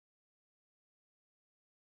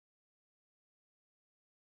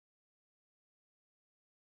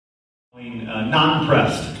Not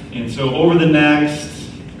impressed. And so over the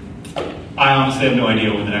next, I honestly have no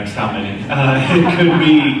idea over the next how many. It could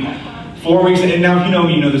be 4 weeks. And now, if you know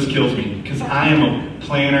me, you know this kills me. Because I am a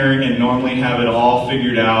planner and normally have it all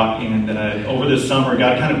figured out. And over this summer,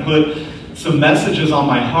 God kind of put some messages on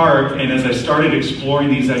my heart. And as I started exploring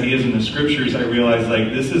these ideas in the scriptures, I realized,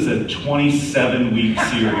 this is a 27-week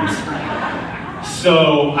series.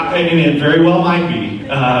 So, and it very well might be.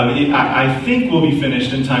 I think we'll be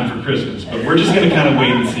finished in time for Christmas, but we're just going to kind of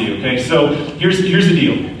wait and see, okay? So, here's the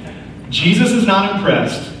deal. Jesus is not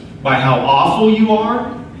impressed by how awful you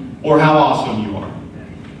are or how awesome you are.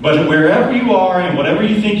 But wherever you are and whatever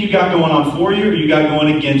you think you got going on for you or you got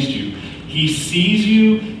going against you, He sees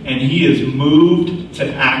you and He is moved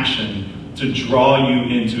to action to draw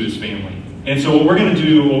you into His family. And so what we're going to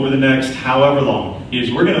do over the next however long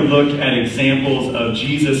is we're going to look at examples of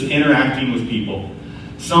Jesus interacting with people,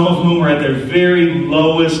 some of whom are at their very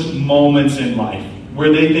lowest moments in life,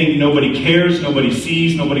 where they think nobody cares, nobody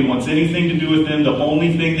sees, nobody wants anything to do with them. The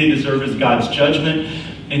only thing they deserve is God's judgment,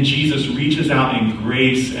 and Jesus reaches out in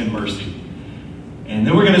grace and mercy. And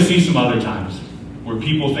then we're going to see some other times where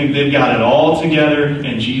people think they've got it all together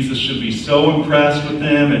and Jesus should be so impressed with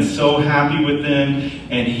them and so happy with them,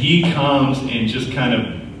 and He comes and just kind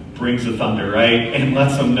of brings the thunder, right? And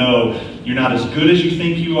lets them know you're not as good as you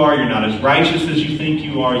think you are, you're not as righteous as you think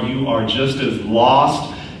you are just as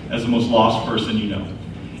lost as the most lost person you know.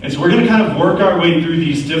 And so we're going to kind of work our way through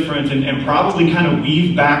these different and probably kind of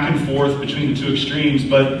weave back and forth between the two extremes.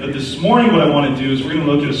 But this morning what I want to do is we're going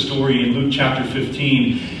to look at a story in Luke chapter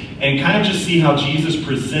 15 and kind of just see how Jesus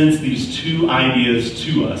presents these two ideas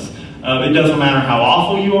to us. It doesn't matter how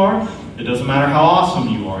awful you are. It doesn't matter how awesome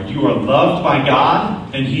you are. You are loved by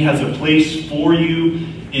God, and He has a place for you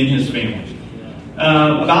in His family.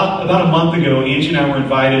 About a month ago, Angie and I were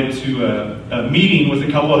invited to a meeting with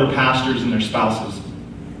a couple other pastors and their spouses.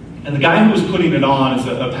 And the guy who was putting it on is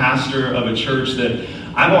a pastor of a church that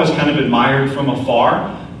I've always kind of admired from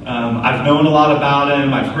afar. I've known a lot about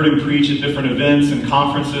him. I've heard him preach at different events and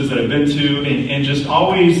conferences that I've been to, and just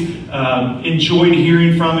always enjoyed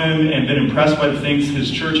hearing from him and been impressed by the things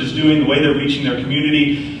his church is doing, the way they're reaching their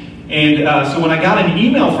community. And so when I got an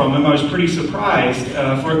email from him, I was pretty surprised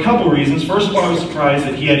for a couple reasons. First of all, I was surprised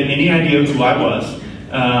that he had any idea who I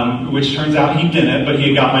was, which turns out he didn't, but he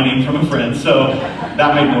had got my name from a friend, so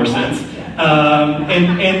that made more sense.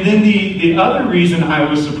 And then the other reason I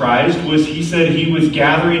was surprised was he said he was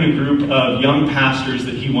gathering a group of young pastors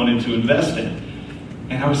that he wanted to invest in.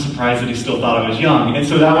 And I was surprised that he still thought I was young. And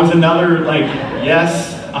so that was another,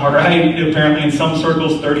 yes, all right. Apparently in some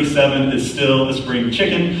circles, 37 is still a spring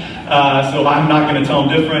chicken. So I'm not going to tell him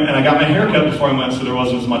different. And I got my hair cut before I went, so there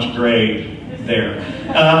wasn't as much gray there.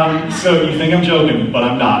 So you think I'm joking, but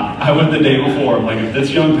I'm not. I went the day before. I'm if this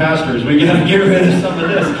young pastors, we got to get rid of some of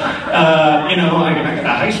this. I got a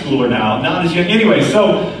high schooler now, not as young. Anyway,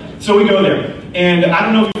 so we go there. And I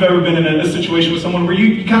don't know if you've ever been in a situation with someone where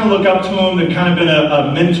you kind of look up to them, they've kind of been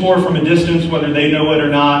a mentor from a distance, whether they know it or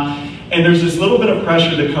not. And there's this little bit of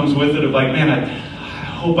pressure that comes with it of man, I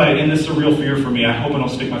hope and this is a real fear for me, I hope I don't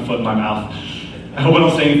stick my foot in my mouth. I hope I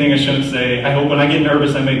don't say anything I shouldn't say. I hope when I get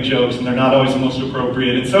nervous I make jokes and they're not always the most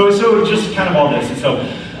appropriate. And so just kind of all this. And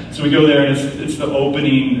so we go there and it's the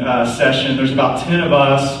opening session. There's about 10 of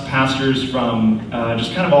us pastors from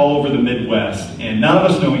just kind of all over the Midwest. And none of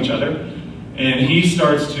us know each other. And he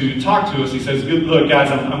starts to talk to us. He says, look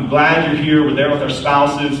guys, I'm glad you're here. We're there with our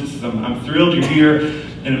spouses. He says, I'm thrilled you're here.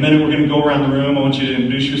 In a minute we're going to go around the room. I want you to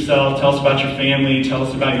introduce yourself. Tell us about your family. Tell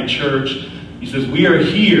us about your church. He says, we are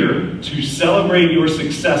here to celebrate your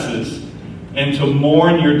successes and to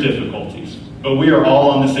mourn your difficulties. But we are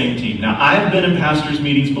all on the same team. Now, I've been in pastors'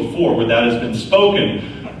 meetings before where that has been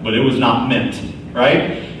spoken, but it was not meant,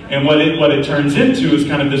 right? And what it turns into is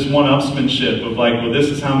kind of this one-upsmanship of well, this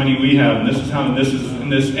is how many we have, and this is how, and this is,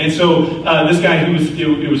 and this. And so this guy,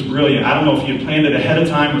 it was brilliant. I don't know if he had planned it ahead of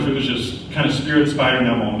time or if it was just kind of spirit-inspired in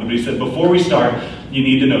that moment. But he said, before we start, you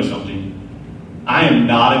need to know something. I am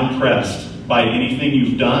not impressed by anything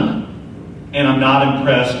you've done, and I'm not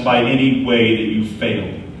impressed by any way that you've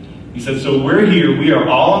failed. He said, so we're here, we are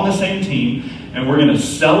all on the same team, and we're going to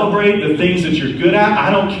celebrate the things that you're good at. I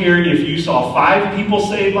don't care if you saw 5 people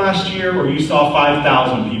saved last year or you saw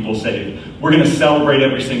 5,000 people saved. We're going to celebrate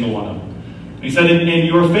every single one of them. And he said, and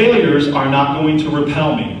your failures are not going to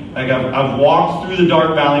repel me. I've walked through the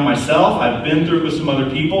dark valley myself. I've been through it with some other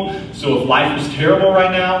people. So if life is terrible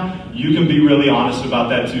right now, you can be really honest about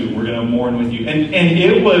that too. We're going to mourn with you. And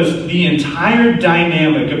it was the entire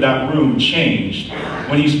dynamic of that room changed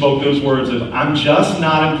when he spoke those words of, I'm just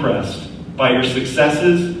not impressed by your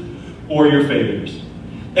successes or your failures.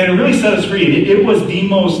 And it really set us free. It was the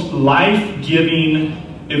most life-giving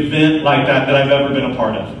event like that I've ever been a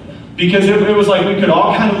part of. Because it was like we could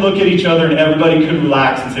all kind of look at each other and everybody could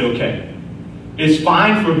relax and say, okay, it's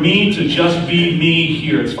fine for me to just be me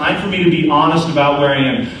here. It's fine for me to be honest about where I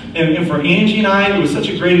am. And for Angie and I, it was such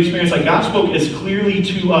a great experience. Like, God spoke as clearly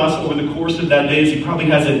to us over the course of that day as He probably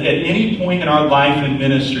has at any point in our life and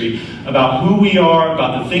ministry about who we are,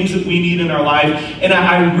 about the things that we need in our life. And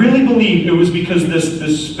I really believe it was because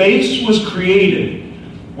this space was created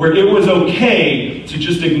where it was okay to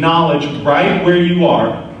just acknowledge right where you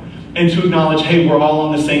are and to acknowledge, hey, we're all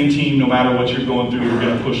on the same team. No matter what you're going through, we're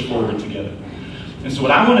going to push forward together. And so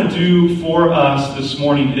what I want to do for us this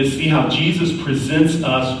morning is see how Jesus presents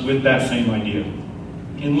us with that same idea.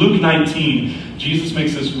 In Luke 19, Jesus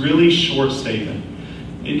makes this really short statement.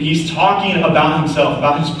 He's talking about Himself,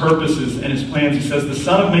 about His purposes and His plans. He says, the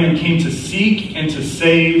Son of Man came to seek and to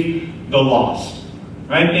save the lost.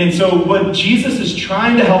 Right? And so what Jesus is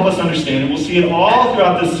trying to help us understand, and we'll see it all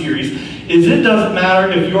throughout this series, is it doesn't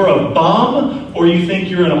matter if you're a bum or you think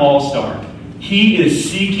you're an all-star. He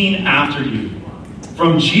is seeking after you.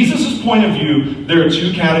 From Jesus' point of view, there are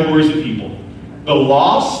two categories of people. The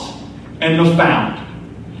lost and the found.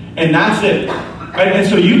 And that's it. Right? And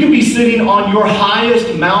so you can be sitting on your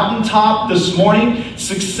highest mountaintop this morning,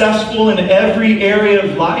 successful in every area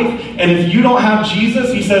of life, and if you don't have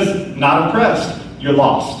Jesus, He says, not impressed, you're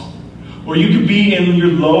lost. Or you could be in your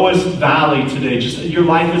lowest valley today, just your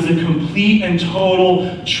life is a complete and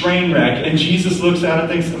total train wreck, and Jesus looks at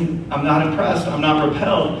it and thinks, I'm not impressed, I'm not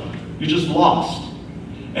repelled, you're just lost.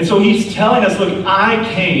 And so He's telling us, look, I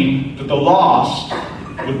came that the lost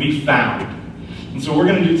would be found. And so what we're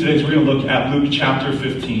going to do today is we're going to look at Luke chapter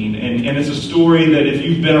 15. And it's a story that if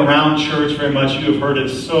you've been around church very much, you have heard it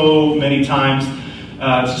so many times.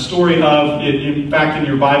 It's a story of, in fact, in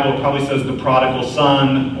your Bible, it probably says the prodigal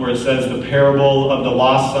son, or it says the parable of the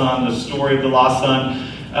lost son, the story of the lost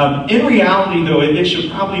son. In reality, though, it should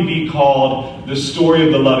probably be called the story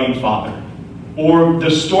of the loving father, or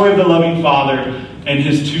the story of the loving father and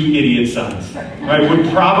his two idiot sons. Right?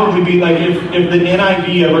 Would probably be like if the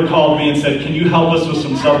NIV ever called me and said, can you help us with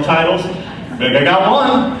some subtitles? Like, I got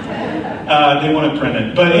one. They want to print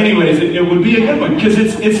it. But anyways, it would be a good one because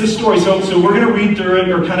it's a story. So we're going to read through it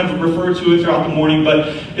or kind of refer to it throughout the morning. But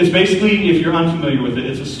it's basically, if you're unfamiliar with it,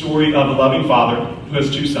 it's a story of a loving father who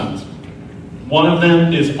has two sons. One of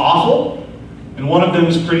them is awful, and one of them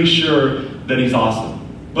is pretty sure that he's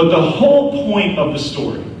awesome. But the whole point of the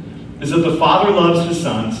story is that the father loves his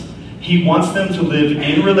sons. He wants them to live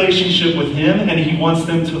in relationship with him, and he wants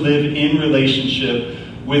them to live in relationship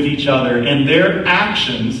with each other. And their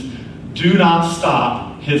actions do not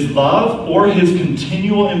stop his love or his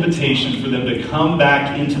continual invitation for them to come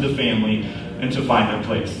back into the family and to find their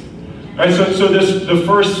place. All right, so the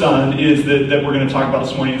first son is that we're going to talk about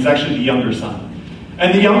this morning is actually the younger son.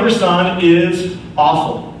 And the younger son is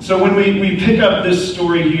awful. So when we pick up this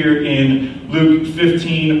story here in Luke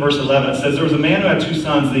 15, verse 11, it says, there was a man who had two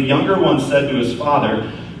sons. The younger one said to his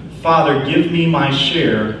father, Father, give me my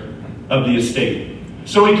share of the estate.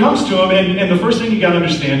 So he comes to him, and the first thing you got to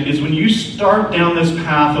understand is when you start down this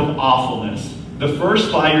path of awfulness, the first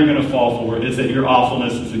lie you're going to fall for is that your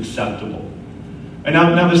awfulness is acceptable. And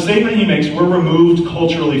now the statement he makes, we're removed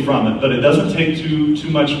culturally from it, but it doesn't take too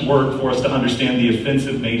much work for us to understand the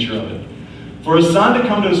offensive nature of it. For a son to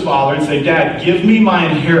come to his father and say, Dad, give me my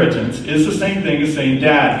inheritance, is the same thing as saying,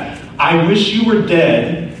 Dad, I wish you were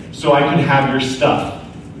dead so I could have your stuff.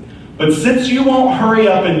 But since you won't hurry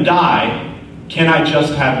up and die, can I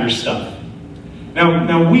just have your stuff?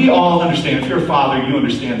 Now we all understand, if you're a father, you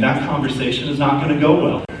understand that conversation is not going to go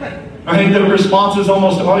well. Right? The response is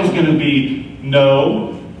almost always going to be,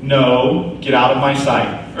 no, get out of my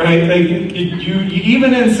sight. Right? Like, you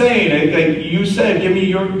even in saying it, like you said,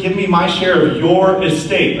 give me my share of your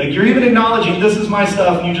estate. Like you're even acknowledging this is my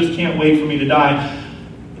stuff and you just can't wait for me to die.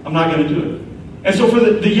 I'm not going to do it. And so for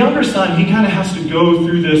the younger son, he kind of has to go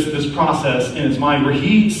through this process in his mind where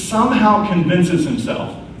he somehow convinces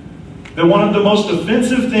himself that one of the most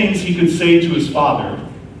offensive things he could say to his father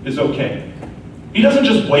is okay. He doesn't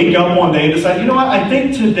just wake up one day and decide, you know what, I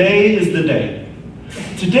think today is the day.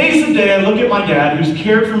 Today's the day I look at my dad who's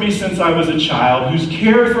cared for me since I was a child, who's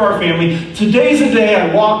cared for our family. Today's the day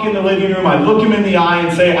I walk in the living room, I look him in the eye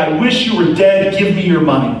and say, I wish you were dead, give me your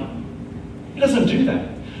money. He doesn't do that.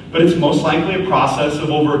 But it's most likely a process of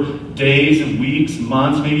over days and weeks,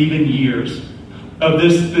 months, maybe even years, of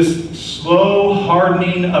this slow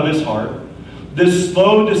hardening of his heart, this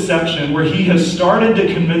slow deception where he has started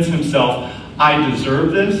to convince himself, I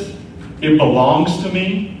deserve this, it belongs to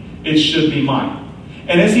me, it should be mine.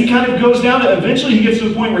 And as he kind of goes down, eventually he gets to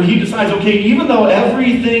the point where he decides, okay, even though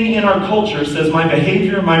everything in our culture says my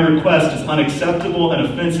behavior, my request is unacceptable and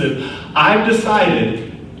offensive, I've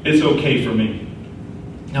decided it's okay for me.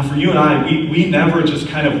 Now for you and I, we never just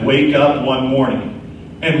kind of wake up one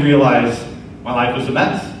morning and realize my life is a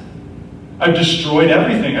mess. I've destroyed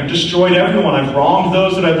everything. I've destroyed everyone. I've wronged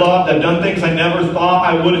those that I loved. I've done things I never thought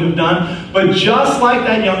I would have done. But just like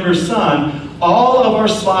that younger son, all of our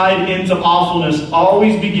slide into awfulness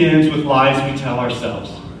always begins with lies we tell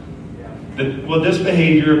ourselves. That, well, this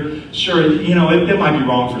behavior, sure, it might be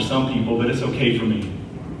wrong for some people, but it's okay for me.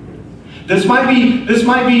 This might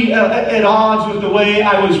be at odds with the way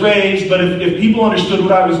I was raised, but if people understood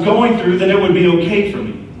what I was going through, then it would be okay for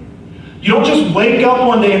me. You don't just wake up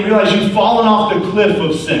one day and realize you've fallen off the cliff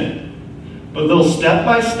of sin. But little step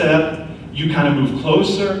by step, you kind of move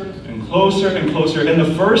closer and closer and closer. And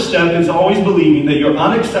the first step is always believing that your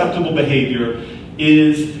unacceptable behavior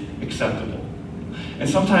is acceptable. And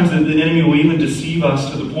sometimes the enemy will even deceive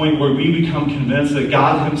us to the point where we become convinced that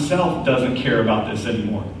God himself doesn't care about this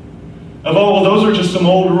anymore. Of, oh, well, those are just some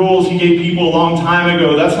old rules he gave people a long time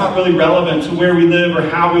ago. That's not really relevant to where we live or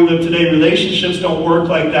how we live today. Relationships don't work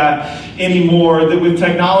like that anymore. That with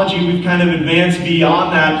technology, we've kind of advanced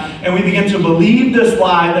beyond that. And we begin to believe this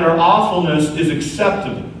lie that our awfulness is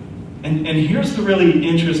acceptable. And here's the really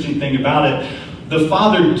interesting thing about it. The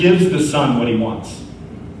Father gives the Son what he wants.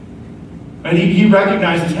 And he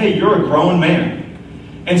recognizes, hey, you're a grown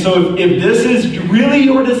man. And so if this is really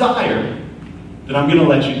your desire, then I'm going to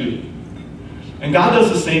let you do it. And God does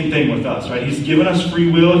the same thing with us, right? He's given us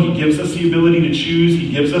free will. He gives us the ability to choose. He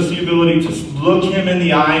gives us the ability to look him in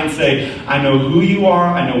the eye and say, I know who you are.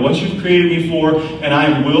 I know what you've created me for. And I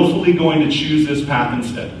am willfully going to choose this path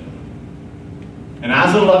instead. And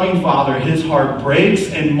as a loving Father, his heart breaks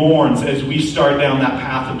and mourns as we start down that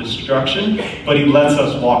path of destruction. But he lets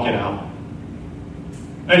us walk it out.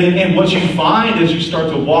 And what you find as you start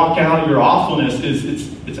to walk out your awfulness is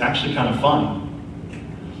it's actually kind of fun.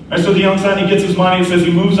 Right, so the young son, he gets his money. It says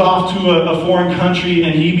he moves off to a foreign country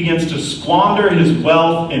and he begins to squander his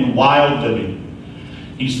wealth in wild living.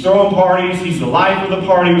 He's throwing parties. He's the life of the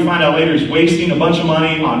party. We find out later he's wasting a bunch of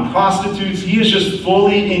money on prostitutes. He is just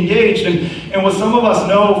fully engaged. And what some of us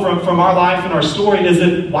know from our life and our story is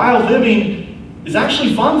that wild living is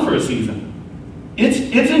actually fun for a season.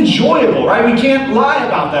 It's enjoyable, right? We can't lie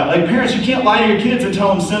about that. Like parents, you can't lie to your kids and tell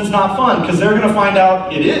them sin's not fun because they're going to find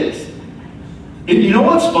out it is. You know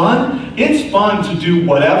what's fun? It's fun to do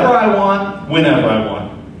whatever I want, whenever I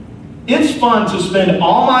want. It's fun to spend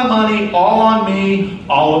all my money, all on me,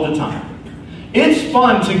 all of the time. It's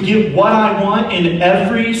fun to get what I want in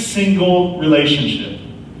every single relationship.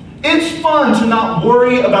 It's fun to not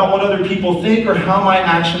worry about what other people think or how my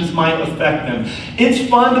actions might affect them. It's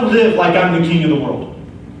fun to live like I'm the king of the world.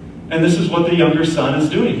 And this is what the younger son is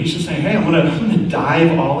doing. He's just saying, hey, I'm gonna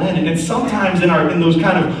dive all in. And sometimes in those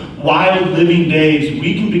kind of wild living days,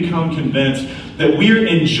 we can become convinced that we're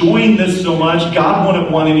enjoying this so much, God wouldn't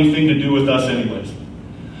want anything to do with us anyways.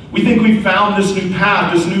 We think we've found this new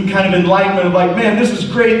path, this new kind of enlightenment of like, man, this is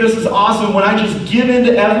great, this is awesome. When I just give in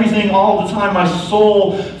to everything all the time, my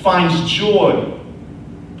soul finds joy.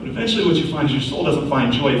 But eventually what you find is your soul doesn't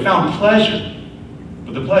find joy. It found pleasure,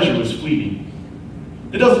 but the pleasure was fleeting.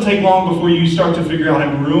 It doesn't take long before you start to figure out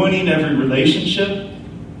I'm ruining every relationship.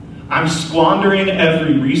 I'm squandering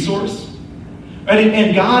every resource.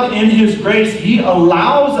 And God, in his grace, he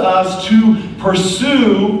allows us to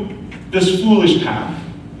pursue this foolish path.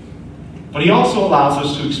 But he also allows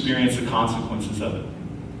us to experience the consequences of it.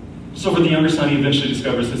 So for the younger son, he eventually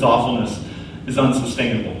discovers his awfulness is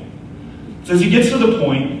unsustainable. It says he gets to the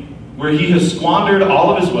point where he has squandered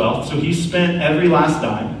all of his wealth, so he spent every last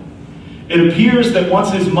dime. It appears that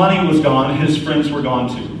once his money was gone, his friends were gone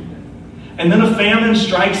too. And then a famine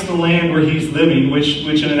strikes the land where he's living, which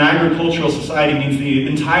in an agricultural society means the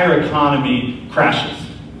entire economy crashes.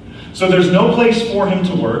 So there's no place for him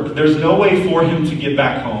to work. There's no way for him to get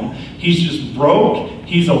back home. He's just broke.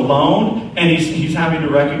 He's alone. And he's having to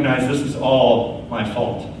recognize this is all my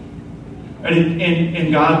fault.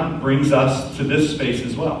 And God brings us to this space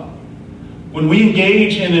as well. When we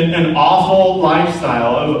engage in an awful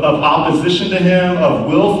lifestyle of opposition to him, of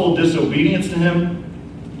willful disobedience to him,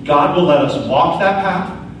 God will let us walk that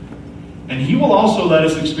path, and he will also let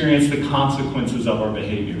us experience the consequences of our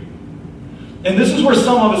behavior. And this is where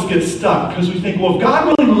some of us get stuck, because we think, well, if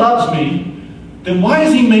God really loves me, then why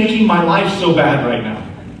is he making my life so bad right now?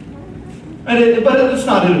 But it's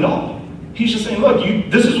not it at all. He's just saying, look,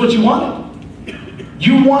 this is what you wanted.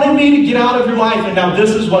 You wanted me to get out of your life, and now this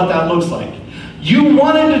is what that looks like. You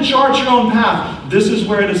wanted to chart your own path. This is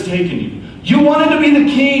where it has taken you. You wanted to be the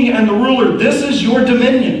king and the ruler. This is your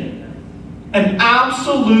dominion. An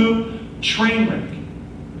absolute train wreck.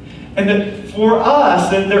 And that for us,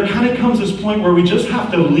 that there kind of comes this point where we just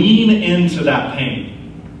have to lean into that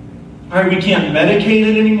pain. All right, we can't medicate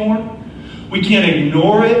it anymore. We can't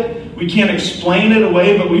ignore it. We can't explain it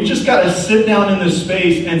away, but we've just got to sit down in this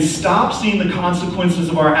space and stop seeing the consequences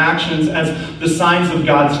of our actions as the signs of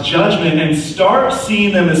God's judgment and start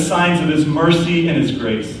seeing them as signs of His mercy and His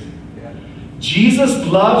grace. Jesus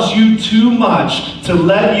loves you too much to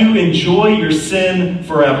let you enjoy your sin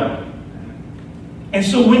forever. And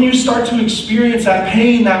so when you start to experience that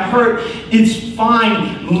pain, that hurt, it's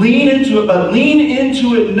fine. Lean into it, but lean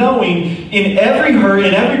into it knowing in every hurt,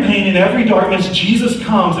 in every pain, in every darkness, Jesus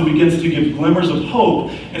comes and begins to give glimmers of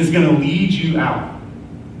hope and is going to lead you out.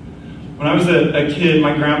 When I was a kid,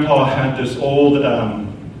 my grandpa had this old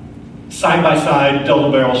side-by-side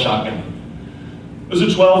double-barrel shotgun. It was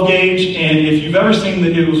a 12 gauge, and if you've ever seen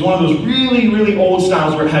it, it was one of those really, really old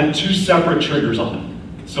styles where it had two separate triggers on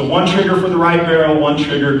it. So one trigger for the right barrel, one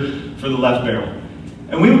trigger for the left barrel.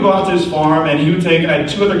 And we would go out to his farm, and he would take, I had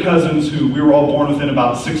two other cousins who we were all born within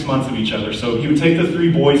about 6 months of each other. So he would take the three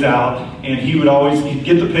boys out, and he'd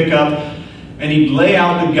get the pickup, and he'd lay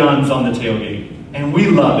out the guns on the tailgate. And we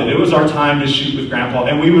loved it. It was our time to shoot with Grandpa.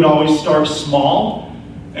 And we would always start small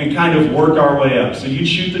and kind of work our way up. So you'd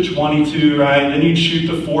shoot the 22, right? Then you'd shoot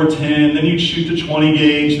the 410. Then you'd shoot the 20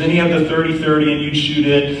 gauge. Then you had the 30-30 and you'd shoot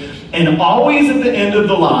it. And always at the end of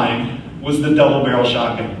the line was the double barrel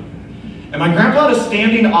shotgun. And my grandpa had a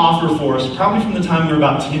standing offer for us, probably from the time we were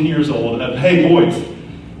about 10 years old, of, hey boys,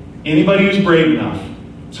 anybody who's brave enough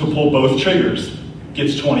to pull both triggers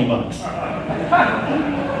gets $20.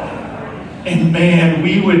 And man,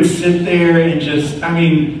 we would sit there and just, I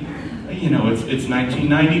mean, you know, it's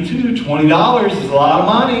 1992, $20 is a lot of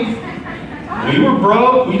money. We were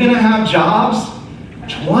broke, we didn't have jobs.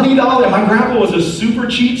 $20, my grandpa was a super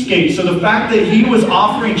cheapskate, so the fact that he was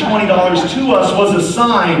offering $20 to us was a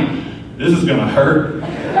sign, this is gonna hurt.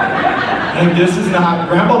 And this is not,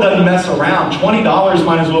 Grandpa doesn't mess around. $20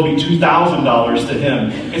 might as well be $2,000 to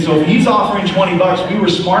him. And so if he's offering $20, we were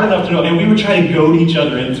smart enough to know, and we would try to goad each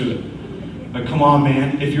other into it. Like, come on,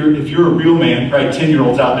 man, if you're a real man, right,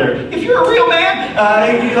 10-year-olds out there, if you're a real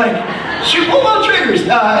man, you're like, shoot, pull both triggers,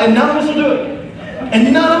 and none of us will do it.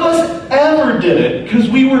 And none of us ever did it, because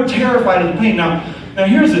we were terrified of the pain. Now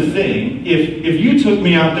here's the thing, if you took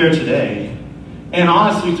me out there today, and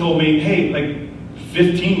honestly told me, hey, like,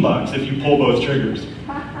 $15 if you pull both triggers.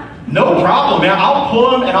 No problem, man, I'll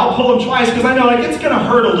pull them, and I'll pull them twice, because I know, like, it's gonna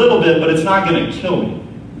hurt a little bit, but it's not gonna kill me.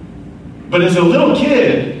 But as a little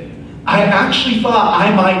kid, I actually thought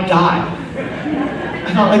I might die.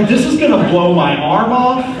 I thought, like, this is gonna blow my arm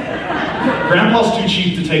off. Grandpa's too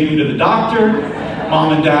cheap to take me to the doctor.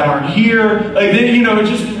 Mom and Dad aren't here. Like, you know,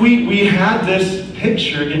 we had this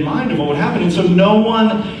picture in mind of what would happen, and so no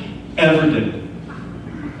one ever did it.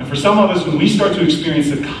 And for some of us, when we start to experience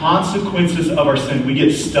the consequences of our sin, we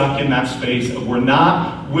get stuck in that space of we're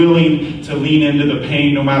not willing to lean into the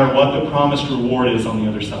pain no matter what the promised reward is on the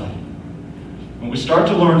other side. When we start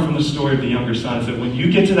to learn from the story of the younger son is that when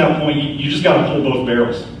you get to that point, you just got to pull both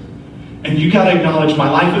barrels. And you got to acknowledge my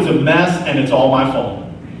life is a mess and it's all my fault.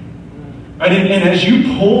 Right? And as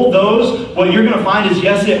you pull those, what you're going to find is,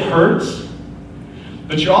 yes, it hurts,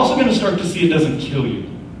 but you're also going to start to see it doesn't kill you.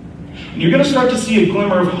 And you're going to start to see a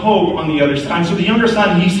glimmer of hope on the other side. So the younger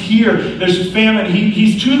son, he's here. There's famine.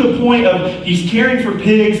 He's to the point of he's caring for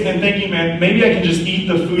pigs and thinking, man, maybe I can just eat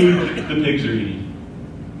the food the pigs are eating.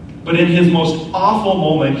 But in his most awful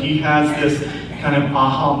moment, he has this kind of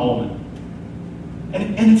aha moment.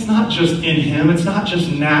 And it's not just in him, it's not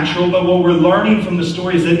just natural, but what we're learning from the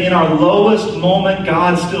story is that in our lowest moment,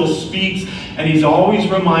 God still speaks, and He's always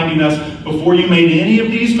reminding us, before you made any of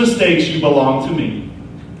these mistakes, you belong to me.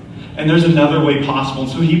 And there's another way possible.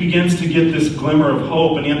 And so he begins to get this glimmer of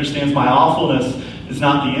hope, and he understands my awfulness is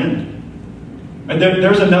not the end. And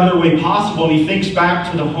there's another way possible, and he thinks back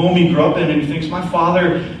to the home he grew up in, and he thinks, my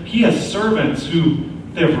father, he has servants who,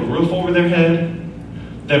 they have a roof over their head,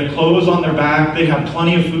 they have clothes on their back, they have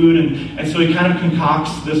plenty of food, and so he kind of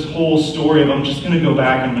concocts this whole story of, I'm just going to go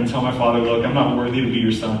back and I'm going to tell my father, look, I'm not worthy to be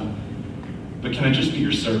your son, but can I just be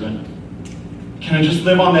your servant? Can I just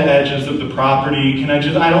live on the edges of the property?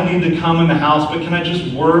 I don't need to come in the house, but can I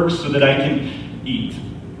just work so that I can eat?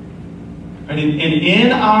 And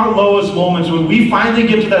in our lowest moments, when we finally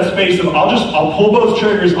get to that space of, I'll pull both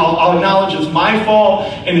triggers, I'll acknowledge it's my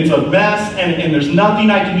fault, and it's a mess, and there's nothing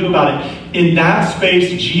I can do about it. In that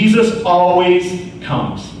space, Jesus always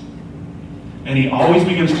comes. And he always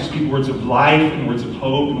begins to speak words of life and words of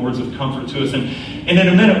hope and words of comfort to us. And in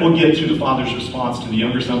a minute, we'll get to the father's response to the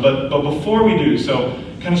younger son. But before we do, so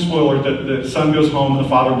kind of spoiler, the son goes home and the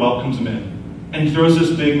father welcomes him in. And he throws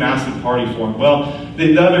this big, massive party for him. Well,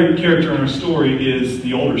 the other character in our story is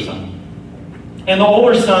the older son. And the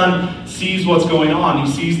older son sees what's going on.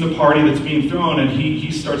 He sees the party that's being thrown, and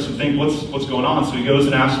he starts to think, what's going on? So he goes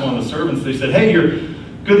and asks one of the servants. They said, hey,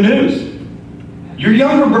 good news. Your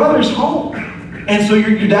younger brother's home. And so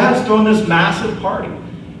your dad's throwing this massive party.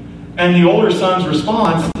 And the older son's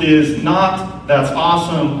response is not, that's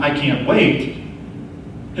awesome, I can't wait.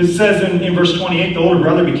 It says in verse 28, the older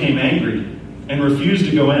brother became angry and refused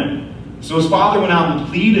to go in. So his father went out and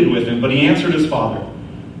pleaded with him, but he answered his father,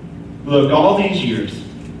 look, all these years,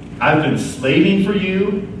 I've been slaving for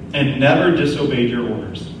you and never disobeyed your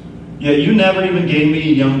orders. Yet you never even gave me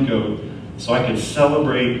a young goat so I could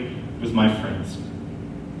celebrate with my friends.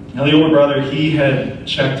 Now the older brother, he had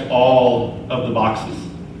checked all of the boxes.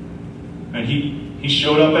 And he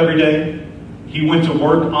showed up every day. He went to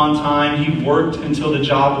work on time. He worked until the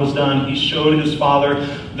job was done. He showed his father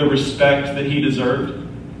the respect that he deserved.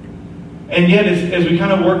 And yet, as we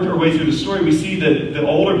kind of worked our way through the story, we see that the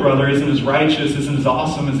older brother isn't as righteous, isn't as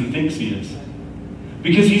awesome as he thinks he is.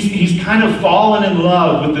 Because he's kind of fallen in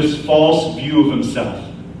love with this false view of himself.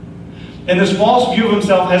 And this false view of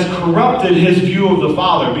himself has corrupted his view of the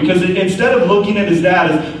father. Because instead of looking at his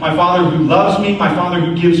dad as my father who loves me, my father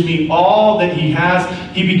who gives me all that he has,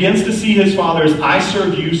 he begins to see his father as I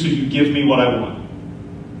serve you, so you give me what I want.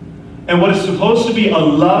 And what is supposed to be a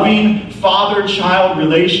loving father-child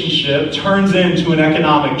relationship turns into an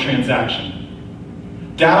economic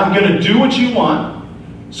transaction. Dad, I'm going to do what you want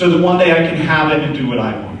so that one day I can have it and do what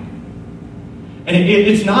I want. And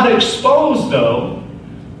it's not exposed, though,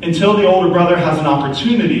 until the older brother has an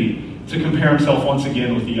opportunity to compare himself once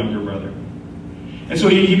again with the younger brother. And so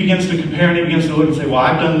he begins to compare, and he begins to look and say, well,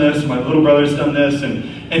 I've done this, my little brother's done this,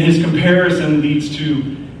 and his comparison leads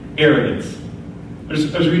to arrogance. I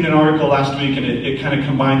was reading an article last week, and it kind of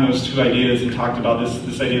combined those two ideas and talked about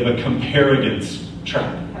this idea of a comparigance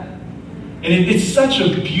trap. And it's such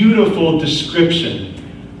a beautiful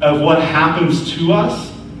description of what happens to us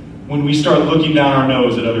when we start looking down our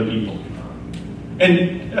nose at other people.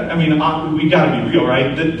 And, I mean, we got to be real,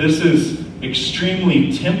 right? This is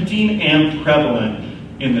extremely tempting and prevalent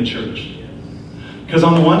in the church. Because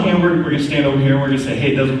on the one hand, we're going to stand over here and we're going to say,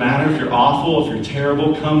 hey, it doesn't matter if you're awful, if you're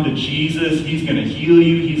terrible, come to Jesus. He's going to heal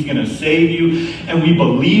you. He's going to save you. And we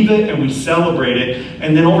believe it and we celebrate it.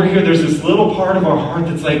 And then over here, there's this little part of our heart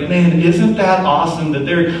that's like, man, isn't that awesome that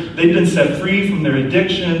they've been set free from their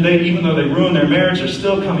addiction. Even though they ruined their marriage, they're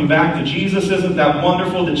still coming back to Jesus. Isn't that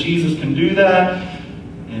wonderful that Jesus can do that?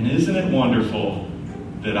 And isn't it wonderful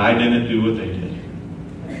that I didn't do what they did?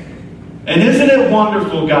 And isn't it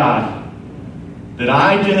wonderful, God, that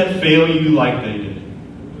I didn't fail you like they did?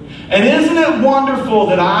 And isn't it wonderful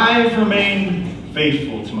that I've remained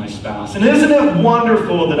faithful to my spouse? And isn't it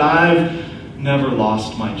wonderful that I've never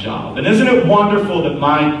lost my job? And isn't it wonderful that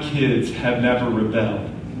my kids have never rebelled?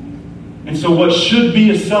 And so what should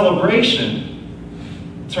be a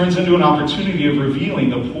celebration turns into an opportunity of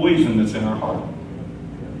revealing the poison that's in our heart.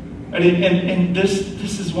 And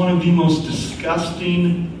this is one of the most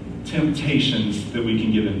disgusting temptations that we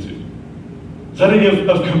can get into. It's that idea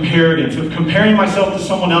of comparison, of comparing myself to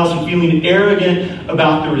someone else and feeling arrogant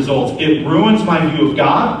about the results. It ruins my view of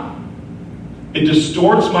God. It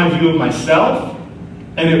distorts my view of myself.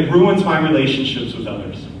 And it ruins my relationships with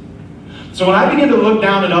others. So when I begin to look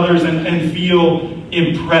down at others and feel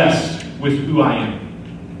impressed with who I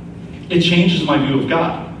am, it changes my view of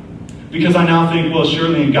God. Because I now think, well,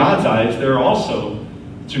 surely in God's eyes, there are also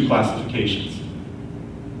two classifications.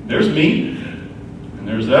 There's me, and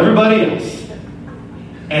there's everybody else.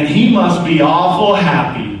 And he must be awful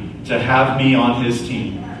happy to have me on his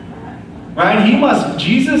team. Right?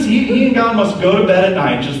 Jesus, he and God must go to bed at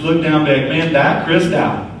night and just look down and be like, man, that Chris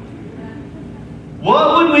Dow.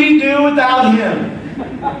 What would we do without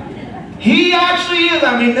him? He actually is.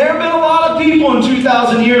 I mean, there have been a lot of people in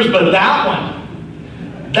 2,000 years, but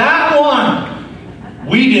that one,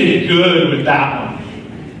 we did it good with that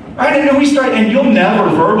one. Right? And then we start, and you'll never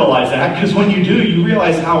verbalize that, because when you do, you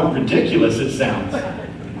realize how ridiculous it sounds.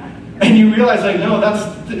 And you realize, like, no,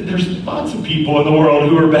 there's lots of people in the world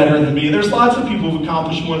who are better than me. There's lots of people who've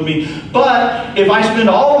accomplished more than me. But if I spend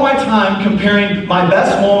all of my time comparing my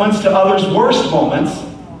best moments to others' worst moments,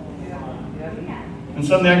 and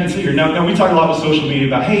suddenly I can sit here. Now we talk a lot with social media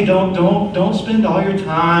about, hey, don't spend all your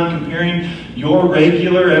time comparing your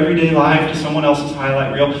regular everyday life to someone else's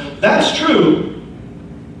highlight reel. That's true.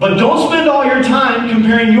 But don't spend all your time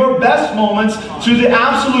comparing your best moments to the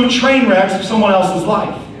absolute train wrecks of someone else's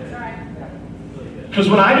life. Because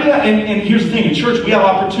when I do that, and here's the thing, in church we have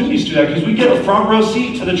opportunities to do that because we get a front row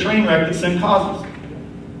seat to the train wreck that sin causes.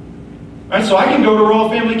 Right? So I can go to Royal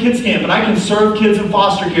Family Kids Camp and I can serve kids in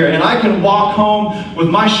foster care and I can walk home with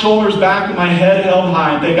my shoulders back and my head held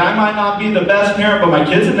high and think I might not be the best parent, but my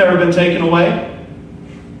kids have never been taken away.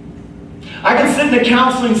 I can sit in a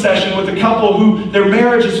counseling session with a couple who their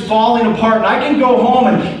marriage is falling apart, and I can go home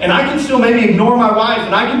and I can still maybe ignore my wife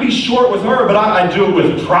and I can be short with her, but I do it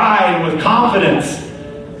with pride and with confidence.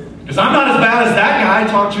 Because I'm not as bad as that guy I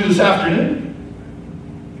talked to this afternoon.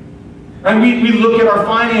 Right? We look at our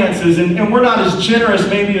finances and we're not as generous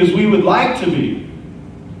maybe as we would like to be.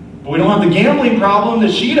 But we don't have the gambling problem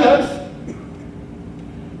that she does.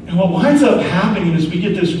 And what winds up happening is we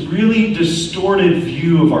get this really distorted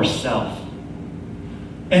view of ourselves.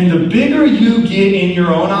 And the bigger you get in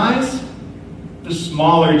your own eyes, the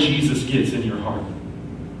smaller Jesus gets in your heart.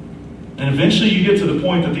 And eventually you get to the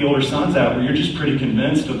point that the older son's at where you're just pretty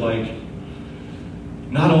convinced of like,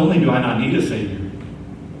 not only do I not need a Savior,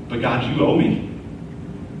 but God, you owe me.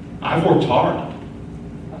 I've worked hard.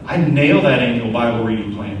 I nail that annual Bible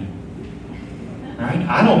reading plan. Right?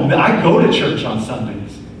 I go to church on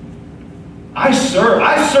Sundays. I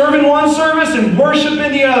serve in one service and worship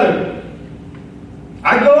in the other.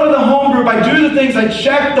 I go to the home group, I do the things, I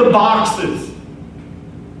check the boxes.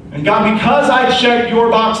 And God, because I checked your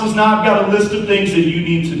boxes, now I've got a list of things that you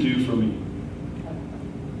need to do for me.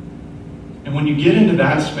 And when you get into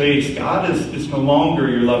that space, God is no longer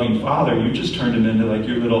your loving Father. You've just turned him into like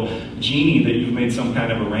your little genie that you've made some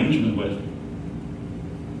kind of arrangement with.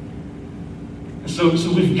 So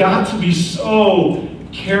we've got to be so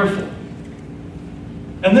careful.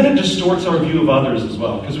 And then it distorts our view of others as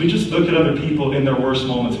well, because we just look at other people in their worst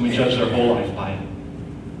moments and we judge their whole life by it.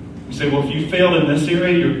 We say, well, if you failed in this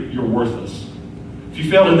area, you're worthless. If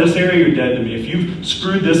you failed in this area, you're dead to me. If you've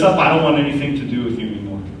screwed this up, I don't want anything to do with you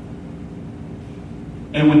anymore.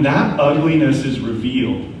 And when that ugliness is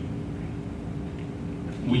revealed,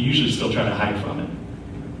 we usually still try to hide from it.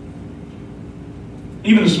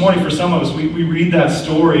 Even this morning, for some of us, we read that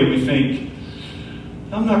story and we think,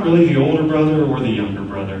 I'm not really the older brother or the younger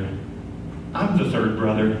brother. I'm the third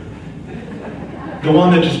brother. The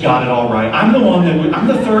one that just got it all right. I'm the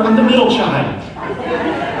middle child.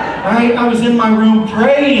 Right? I was in my room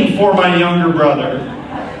praying for my younger brother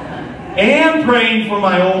and praying for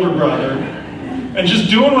my older brother and just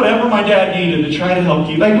doing whatever my dad needed to try to help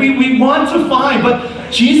you. Like we want to find,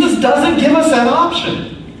 but Jesus doesn't give us that option.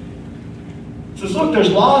 He says, look,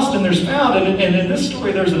 there's lost and there's found, and in this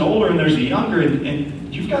story there's an older and there's a younger,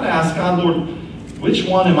 and you've got to ask God, Lord, which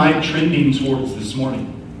one am I trending towards this morning?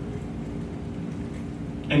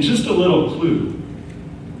 And just a little clue,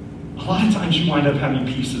 a lot of times you wind up having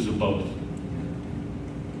pieces of both.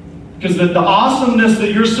 Because the awesomeness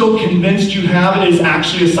that you're so convinced you have is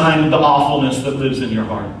actually a sign of the awfulness that lives in your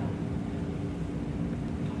heart.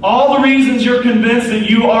 All the reasons you're convinced that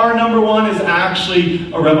you are number one is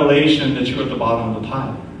actually a revelation that you're at the bottom of the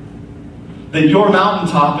pile. That your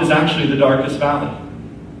mountaintop is actually the darkest valley.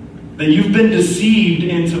 That you've been deceived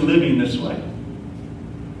into living this way.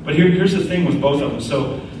 But here's the thing with both of them.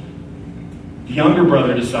 So the younger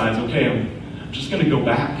brother decides, okay, I'm just going to go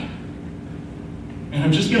back. And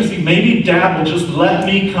I'm just going to see, maybe Dad will just let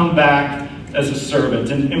me come back as a servant.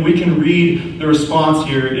 And we can read the response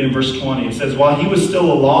here in verse 20. It says, while he was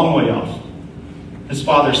still a long way off, his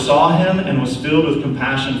father saw him and was filled with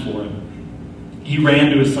compassion for him. He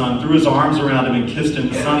ran to his son, threw his arms around him, and kissed him.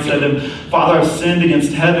 The son said to him, Father, I've sinned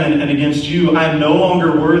against heaven and against you. I am no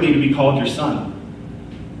longer worthy to be called your son.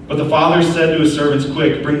 But the father said to his servants,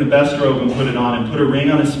 quick, bring the best robe and put it on, and put a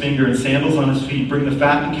ring on his finger and sandals on his feet. Bring the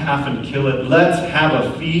fattened calf and kill it. Let's have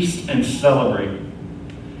a feast and celebrate.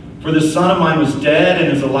 For this son of mine was dead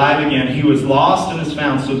and is alive again. He was lost and is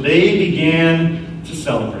found. So they began to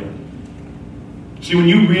celebrate. See, when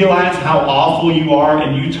you realize how awful you are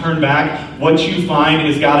and you turn back, what you find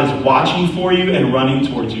is God is watching for you and running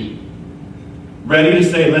towards you. Ready to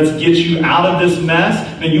say, let's get you out of this mess.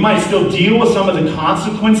 And you might still deal with some of the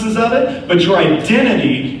consequences of it, but your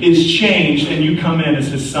identity is changed and you come in as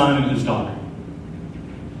his son and his daughter.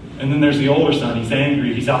 And then there's the older son. He's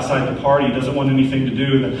angry. He's outside the party. He doesn't want anything to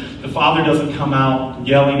do. The father doesn't come out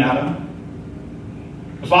yelling at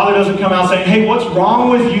him. The father doesn't come out saying, hey, what's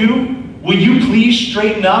wrong with you? Will you please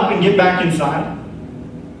straighten up and get back inside?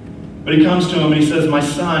 But he comes to him and he says, my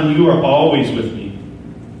son, you are always with me,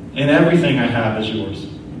 and everything I have is yours.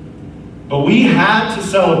 But we had to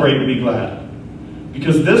celebrate and be glad,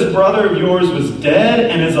 Because this brother of yours was dead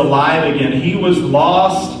and is alive again. He was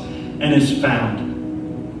lost and is found.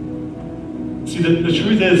 See, the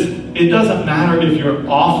truth is, it doesn't matter if you're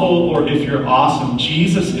awful or if you're awesome.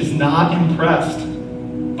 Jesus is not impressed.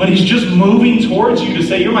 But he's just moving towards you to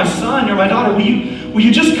say, you're my son, you're my daughter. Will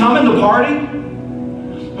you just come in the party?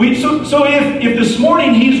 So if this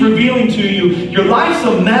morning he's revealing to you, your life's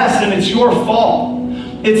a mess and it's your fault.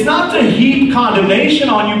 It's not to heap condemnation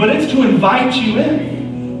on you, but it's to invite you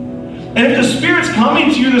in. And if the Spirit's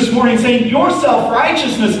coming to you this morning saying your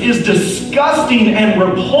self-righteousness is disgusting and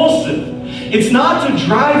repulsive, it's not to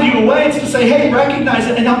drive you away, it's to say, hey, recognize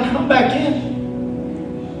it and now come back in.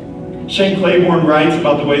 Shane Claiborne writes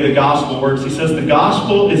about the way the gospel works. He says the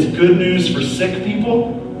gospel is good news for sick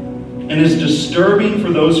people and is disturbing for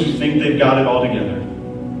those who think they've got it all together.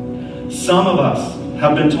 Some of us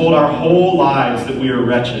have been told our whole lives that we are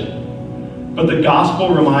wretched, but the gospel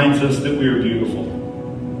reminds us that we are beautiful.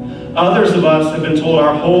 Others of us have been told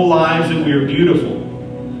our whole lives that we are beautiful,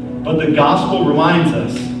 but the gospel reminds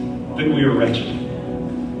us that we are wretched.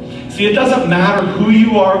 See, it doesn't matter who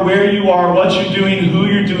you are, where you are, what you're doing, who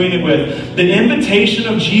you're doing it with. The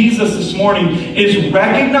invitation of Jesus this morning is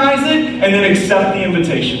recognize it and then accept the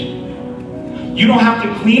invitation. You don't have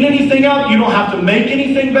to clean anything up. You don't have to make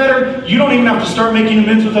anything better. You don't even have to start making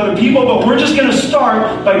amends with other people, but we're just going to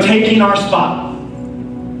start by taking our spot.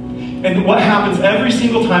 And what happens every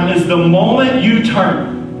single time is the moment you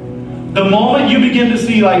turn, the moment you begin to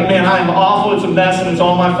see like, man, I am awful, it's a mess, and it's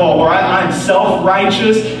all my fault. Or I am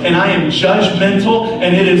self-righteous, and I am judgmental,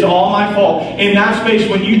 and it is all my fault. In that space,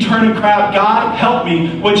 when you turn and cry, God, help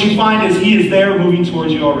me, what you find is He is there moving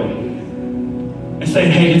towards you already. And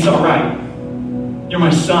saying, hey, it's all right. You're my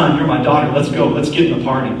son, you're my daughter. Let's go, let's get in the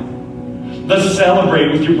party. Let's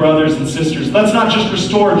celebrate with your brothers and sisters. Let's not just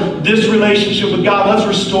restore this relationship with God. Let's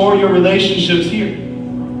restore your relationships here.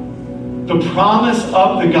 The promise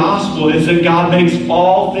of the gospel is that God makes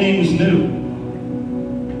all things new.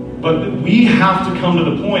 But we have to come to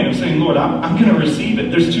the point of saying, Lord, I'm going to receive it.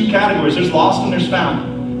 There's two categories. There's lost and there's found.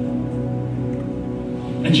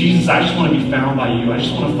 And Jesus, I just want to be found by you. I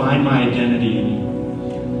just want to find my identity in you.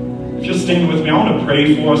 If you'll stand with me, I want to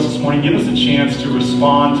pray for us this morning. Give us a chance to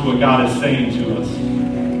respond to what God is saying to us.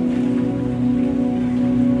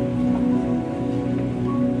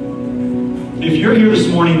 If you're here this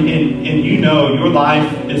morning and you know your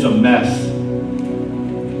life is a mess,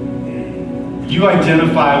 you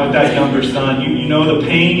identify with that younger son. You know the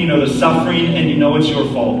pain, you know the suffering, and you know it's your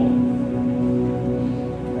fault.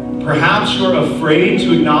 Perhaps you're afraid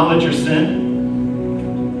to acknowledge your sin.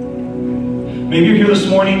 Maybe you're here this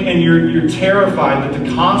morning and you're terrified that the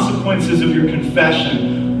consequences of your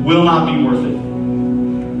confession will not be worth it.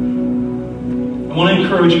 I want to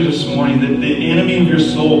encourage you this morning that the enemy of your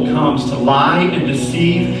soul comes to lie and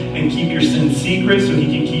deceive and keep your sin secret so he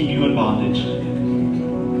can keep you in bondage.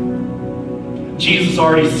 Jesus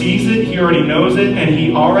already sees it, he already knows it, and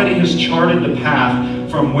he already has charted the path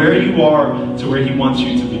from where you are to where he wants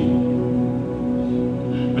you to be.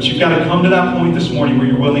 But you've got to come to that point this morning where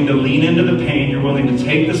you're willing to lean into the pain, you're willing to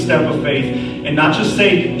take the step of faith, and not just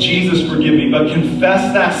say, Jesus, forgive me, but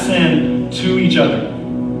confess that sin to each other.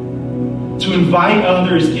 To invite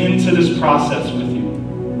others into this process with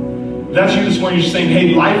you. If that's you this morning, you're just saying,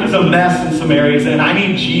 hey, life is a mess in some areas, and I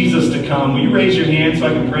need Jesus to come. Will you raise your hand so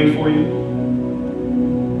I can pray for you?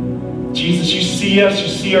 Jesus, you see us, you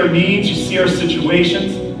see our needs, you see our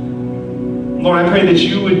situations. Lord, I pray that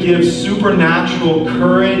you would give supernatural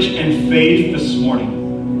courage and faith this morning.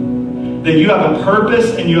 That you have a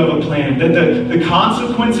purpose and you have a plan. That the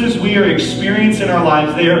consequences we are experiencing in our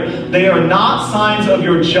lives, they are not signs of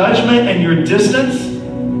your judgment and your distance,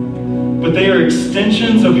 but they are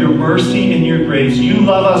extensions of your mercy and your grace. You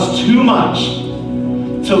love us too much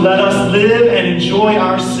to let us live and enjoy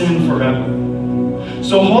our sin forever.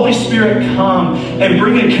 So Holy Spirit, come and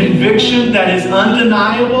bring a conviction that is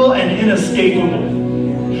undeniable and inescapable.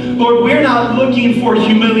 Lord, we're not looking for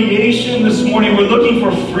humiliation this morning. We're looking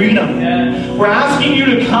for freedom. We're asking you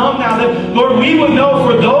to come now that, Lord, we would know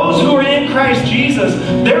for those who are in Christ Jesus,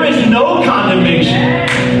 there is no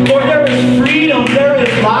condemnation. Lord, there is freedom. There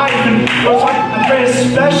is life. And Lord, I pray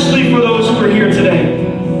especially for those who are here today.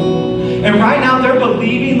 And right now they're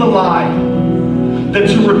believing the lie that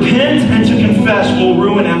to repent and to confess will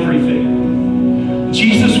ruin everything.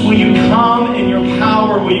 Jesus, will you come in your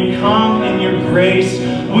power? Will you come in your grace?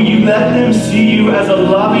 Will you let them see you as a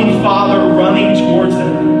loving Father running towards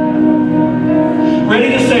them?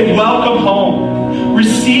 Ready to say, welcome home.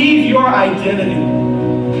 Receive your identity.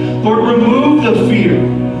 Lord, remove the fear.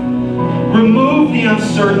 Remove the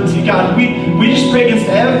uncertainty, God. We just pray against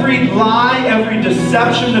every lie, every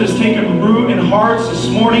deception that has taken root in hearts this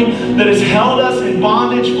morning, that has held us in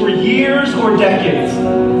bondage for years or decades.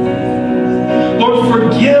 Lord,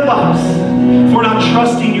 forgive us for not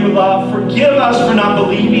trusting your love. Forgive us for not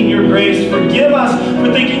believing your grace. Forgive us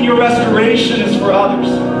for thinking your restoration is for others.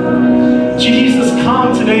 Jesus,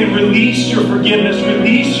 come today and release your forgiveness.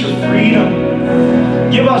 Release your freedom.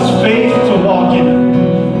 Give us faith to walk in it.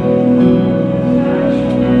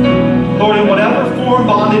 Lord, in whatever form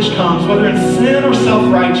bondage comes, whether in sin or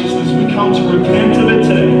self-righteousness, we come to repent of it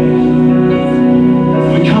today.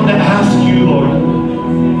 We come to ask you, Lord,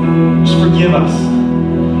 just forgive us,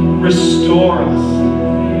 restore us,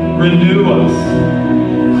 renew us,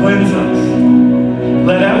 cleanse us.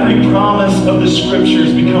 Let every promise of the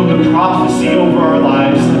Scriptures become the prophecy over our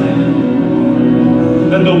lives today.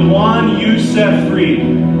 That the one you set free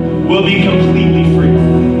will be completely free.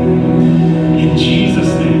 In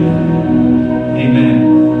Jesus' name, amen.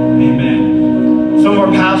 Amen. Some of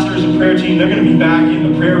our pastors and prayer team, they're going to be back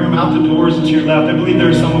in the prayer room, out the doors and to your left. I believe there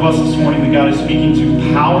are some of us this morning that God is speaking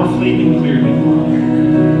to powerfully and clearly.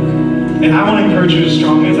 And I want to encourage you as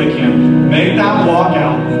strongly as I can. Make that walk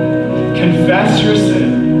out. Confess your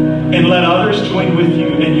sin. And let others join with you.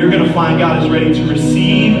 And you're going to find God is ready to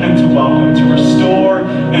receive and to welcome, to restore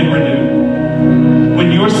and renew.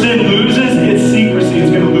 When your sin loses its secrecy,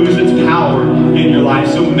 it's going to lose its power in your life.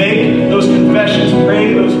 So make those confessions.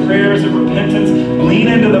 Pray those prayers of repentance. Lean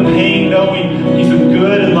into the pain, knowing He's a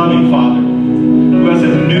good and loving Father who has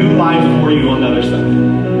a new life for you on the other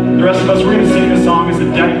side. The rest of us, we're going to sing this song as a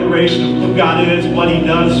declaration of who God is, what He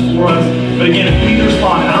does for us. But again, if we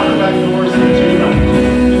respond out the back doors and to the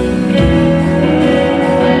night.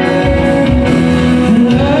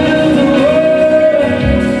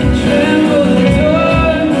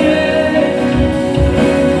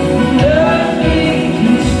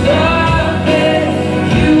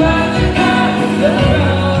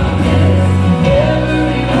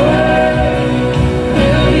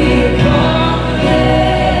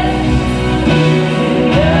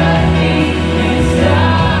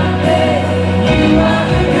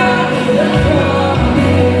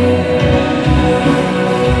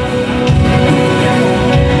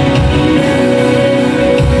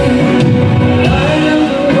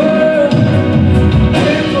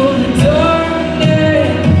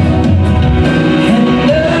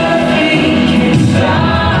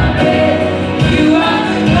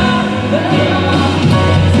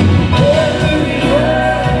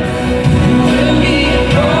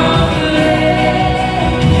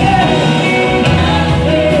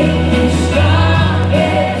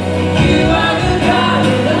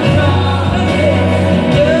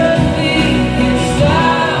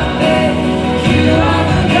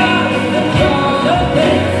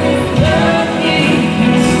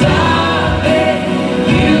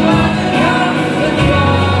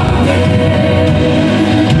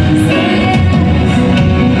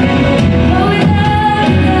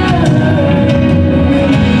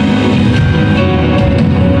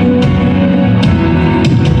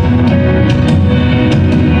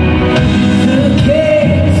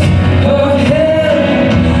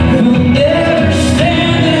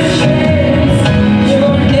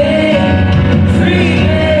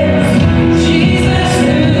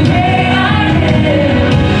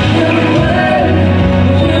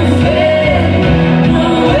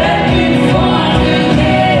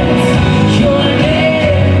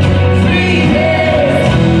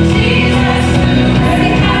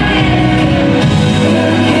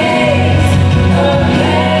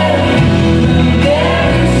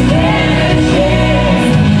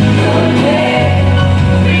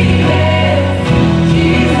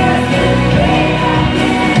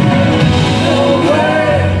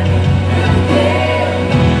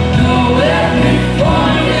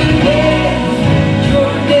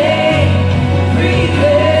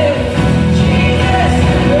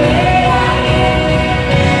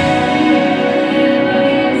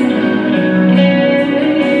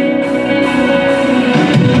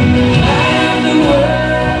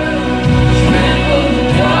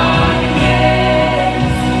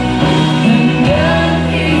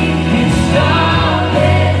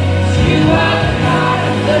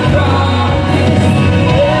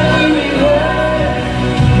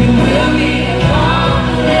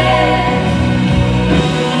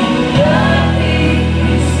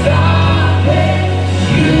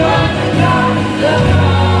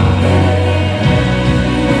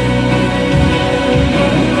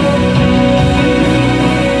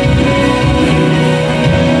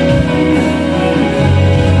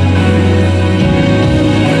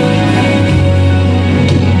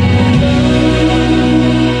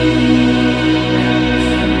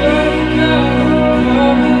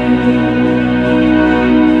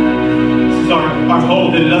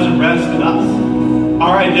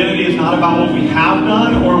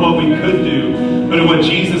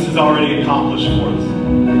 has already accomplished for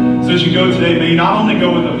us. So as you go today, may you not only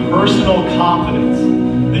go with a personal confidence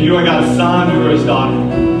that you are God's son or his daughter,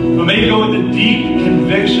 but may you go with a deep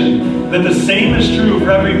conviction that the same is true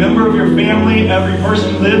for every member of your family, every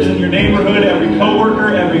person who lives in your neighborhood, every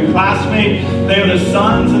coworker, every classmate. They are the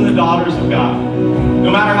sons and the daughters of God.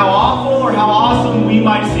 No matter how awful or how awesome we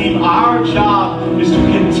might seem, our job is to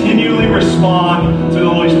continually respond to the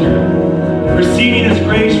Holy Spirit. Receiving his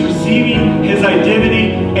grace, receiving his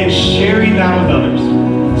identity, and sharing that with others.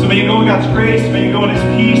 So may you go in God's grace, may you go in his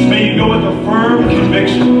peace, may you go with a firm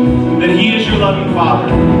conviction that he is your loving Father,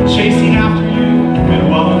 chasing after